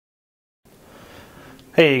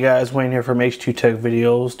Hey guys, Wayne here from H2 Tech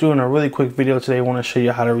Videos. Doing a really quick video today. I want to show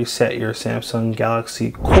you how to reset your Samsung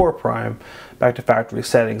Galaxy Core Prime back to factory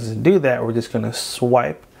settings. To do that, we're just going to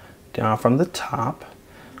swipe down from the top,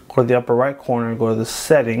 go to the upper right corner, go to the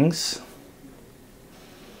settings,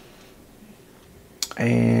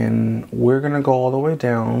 and we're going to go all the way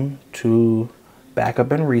down to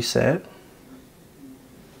backup and reset.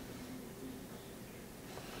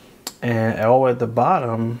 And all the way at the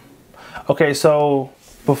bottom, okay, so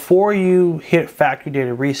before you hit factory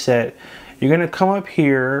data reset, you're going to come up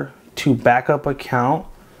here to backup account,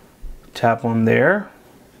 tap on there,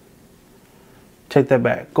 take that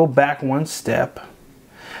back, go back one step,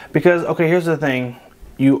 because okay, here's the thing,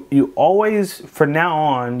 you always, for now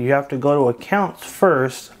on, you have to go to accounts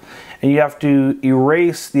first and you have to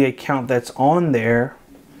erase the account that's on there.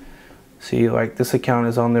 See, like this account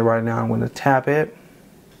is on there right now. I'm going to tap it,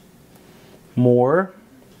 more,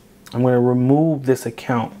 I'm going to remove this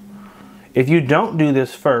account. If you don't do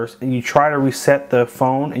this first and you try to reset the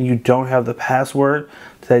phone and you don't have the password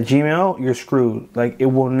to that Gmail, you're screwed. Like, it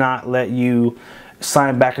will not let you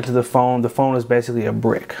sign back into the phone. The phone is basically a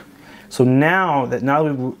brick. So now that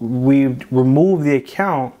we've removed the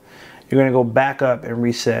account, you're going to go back up and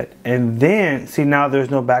reset. And then, see, now there's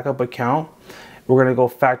no backup account. We're going to go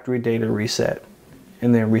factory data reset.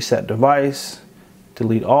 And then reset device,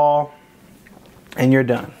 delete all, and you're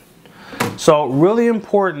done. So really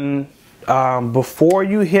important, before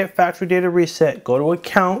you hit factory data reset, go to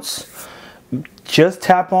accounts, just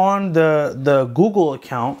tap on the Google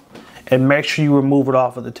account and make sure you remove it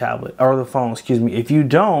off of the tablet or the phone, excuse me. If you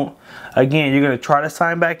don't, again, you're going to try to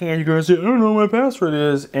sign back in, you're going to say, I don't know what my password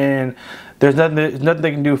is, and there's nothing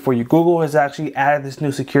they can do for you. Google has actually added this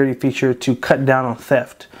new security feature to cut down on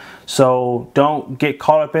theft. So don't get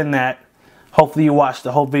caught up in that. Hopefully you watched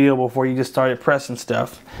the whole video before you just started pressing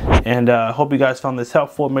stuff. And hope you guys found this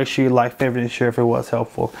helpful. Make sure you like, favorite, and share if it was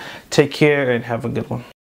helpful. Take care and have a good one.